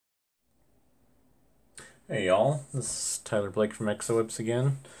Hey y'all, this is Tyler Blake from Exowhips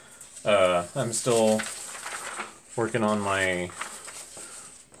again. I'm still working on my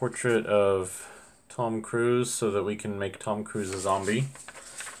portrait of Tom Cruise so that we can make Tom Cruise a zombie.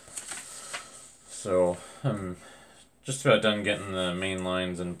 So I'm just about done getting the main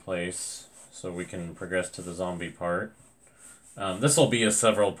lines in place so we can progress to the zombie part. This will be a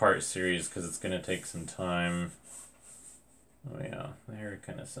several part series because it's going to take some time. Oh yeah, the hair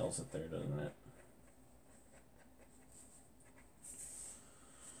kind of sells it there, doesn't it?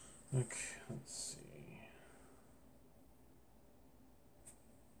 Okay, let's see.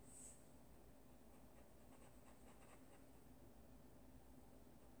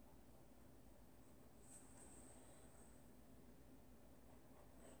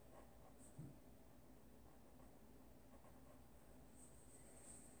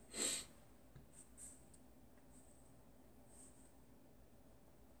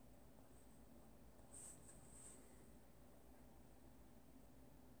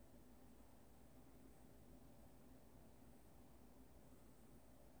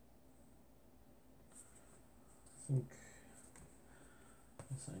 I think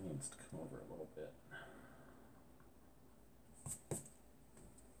this eye needs to come over a little bit.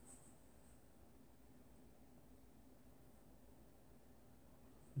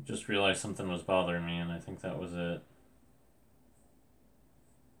 Just realized something was bothering me, and I think that was it.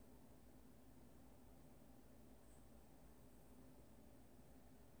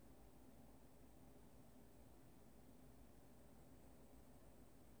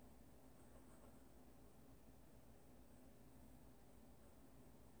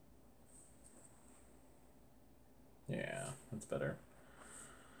 Yeah, that's better.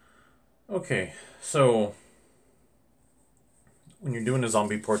 Okay, so when you're doing a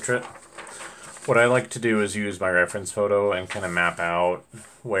zombie portrait, what I like to do is use my reference photo and kind of map out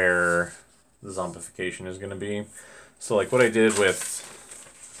where the zombification is going to be. So like what I did with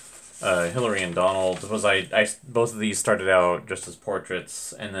Hillary and Donald was I both of these started out just as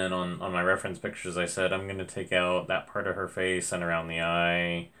portraits, and then on my reference pictures I said I'm going to take out that part of her face and around the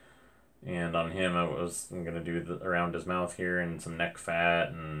eye, and on him I'm going to do around his mouth here and some neck fat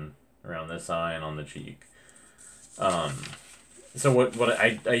and around this eye and on the cheek. So what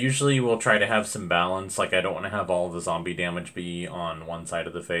I usually will try to have some balance. Like I don't want to have all the zombie damage be on one side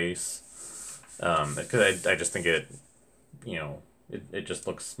of the face, because I just think it just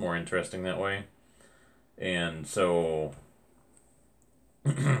looks more interesting that way. And so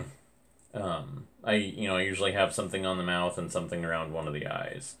I usually have something on the mouth and something around one of the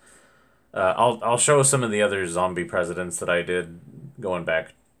eyes. I'll show some of the other zombie presidents that I did going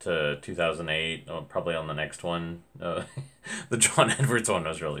back to 2008, probably on the next one. The John Edwards one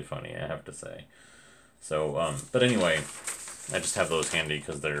was really funny, I have to say. So, but anyway, I just have those handy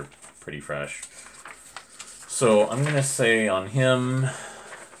because they're pretty fresh. So I'm going to say on him,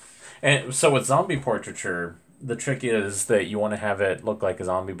 and so with zombie portraiture, the trick is that you want to have it look like a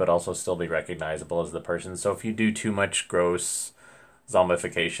zombie but also still be recognizable as the person. So if you do too much gross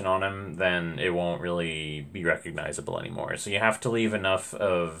zombification on him, then it won't really be recognizable anymore. So you have to leave enough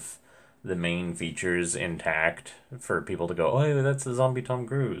of the main features intact for people to go, oh, hey, that's the zombie Tom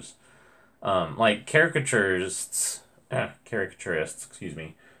Cruise. Like caricaturists, excuse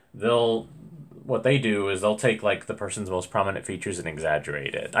me, what they do is they'll take like the person's most prominent features and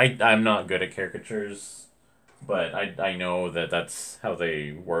exaggerate it. I'm not good at caricatures, but I know that that's how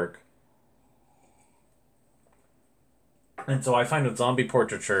they work. And so I find with zombie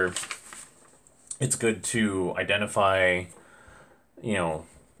portraiture, it's good to identify,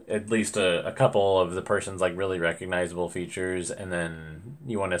 at least a couple of the person's like really recognizable features, and then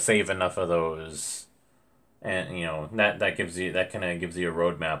you want to save enough of those, and that kind of gives you a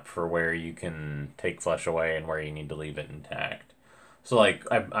roadmap for where you can take flesh away and where you need to leave it intact. So like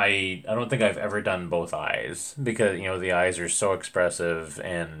I don't think I've ever done both eyes because the eyes are so expressive,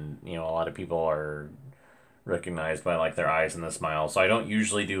 and a lot of people are recognized by like their eyes and the smile. So I don't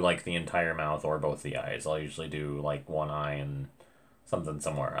usually do like the entire mouth or both the eyes. I'll usually do like one eye and something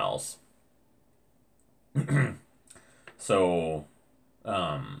somewhere else. So,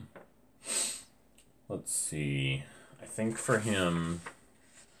 let's see. I think for him,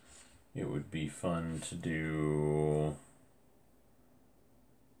 it would be fun to do.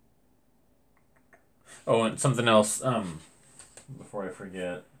 Oh, and something else. Before I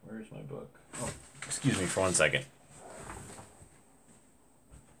forget, where's my book? Oh, excuse me for 1 second.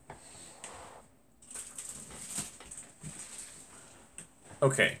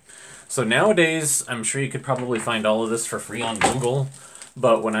 Okay, so nowadays, I'm sure you could probably find all of this for free on Google,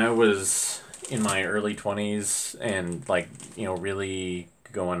 but when I was in my early 20s and, like, really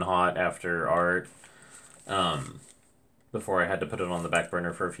going hot after art, before I had to put it on the back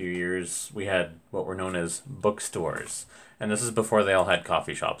burner for a few years, we had what were known as bookstores. And this is before they all had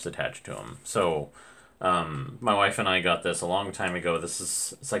coffee shops attached to them. So, my wife and I got this a long time ago. This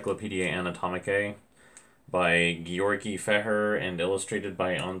is Cyclopedia Anatomicae by Georgi Feher and illustrated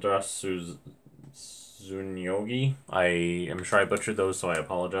by Andras Zunyogi. I am sure I butchered those, so I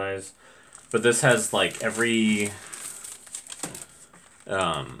apologize. But this has like every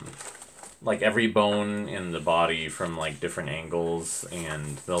bone in the body from like different angles,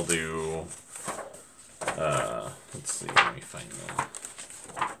 and they'll do let's see, let me find them.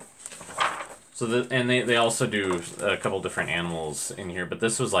 So they also do a couple different animals in here, but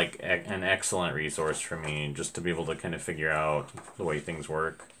this was like an excellent resource for me just to be able to kind of figure out the way things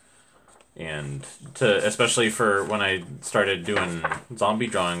work. And especially for when I started doing zombie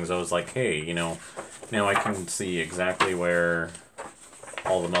drawings, I was like, hey, now I can see exactly where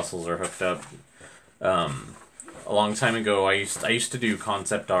all the muscles are hooked up. A long time ago, I used to do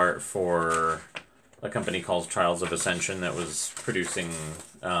concept art for a company called Trials of Ascension that was producing,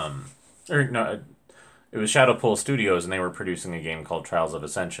 it was Shadowpool Studios, and they were producing a game called Trials of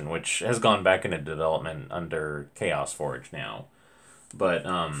Ascension, which has gone back into development under Chaos Forge now. But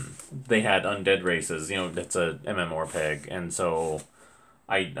they had undead races, it's a MMORPG, and so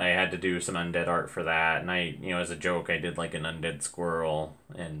I had to do some undead art for that, and I, as a joke, I did like an undead squirrel,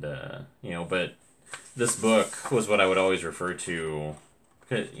 and, but this book was what I would always refer to,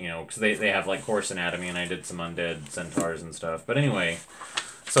 because they have like horse anatomy, and I did some undead centaurs and stuff. But anyway,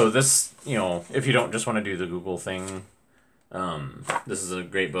 so this, if you don't just want to do the Google thing, this is a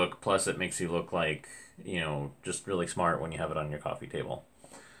great book, plus it makes you look like, just really smart when you have it on your coffee table.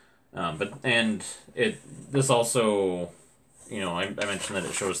 This also, I mentioned that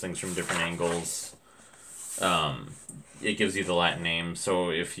it shows things from different angles. It gives you the Latin name, so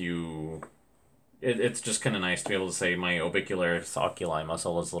if you, it's just kind of nice to be able to say my orbicularis oculi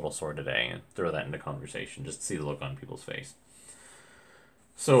muscle is a little sore today, and throw that into conversation, just to see the look on people's face.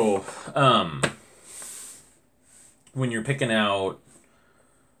 So, when you're picking out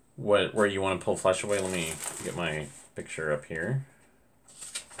where you want to pull flesh away, let me get my picture up here.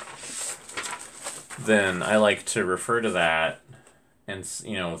 Then I like to refer to that and,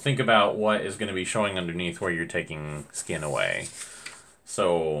 think about what is going to be showing underneath where you're taking skin away.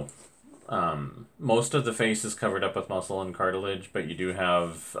 So, most of the face is covered up with muscle and cartilage, but you do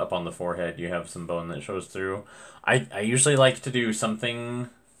have, up on the forehead, you have some bone that shows through. I usually like to do something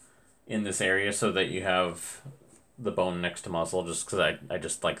in this area so that you have the bone next to muscle, just because I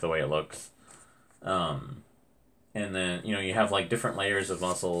just like the way it looks. And then, you have like different layers of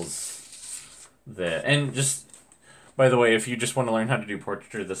muscles and just, by the way, if you just want to learn how to do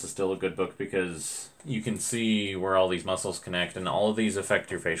portraiture, this is still a good book, because you can see where all these muscles connect, and all of these affect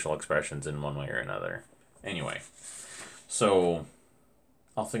your facial expressions in one way or another. Anyway, so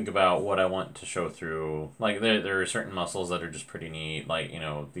I'll think about what I want to show through. Like, there are certain muscles that are just pretty neat, like,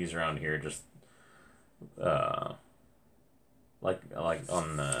 these around here, just, like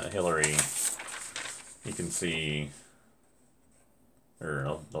on Hillary, you can see,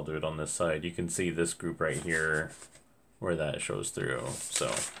 or I'll do it on this side, you can see this group right here where that shows through.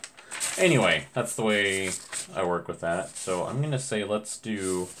 So anyway, that's the way I work with that. So I'm going to say I'm going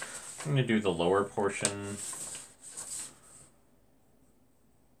to do the lower portion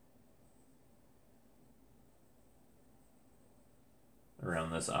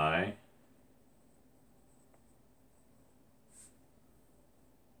around this eye.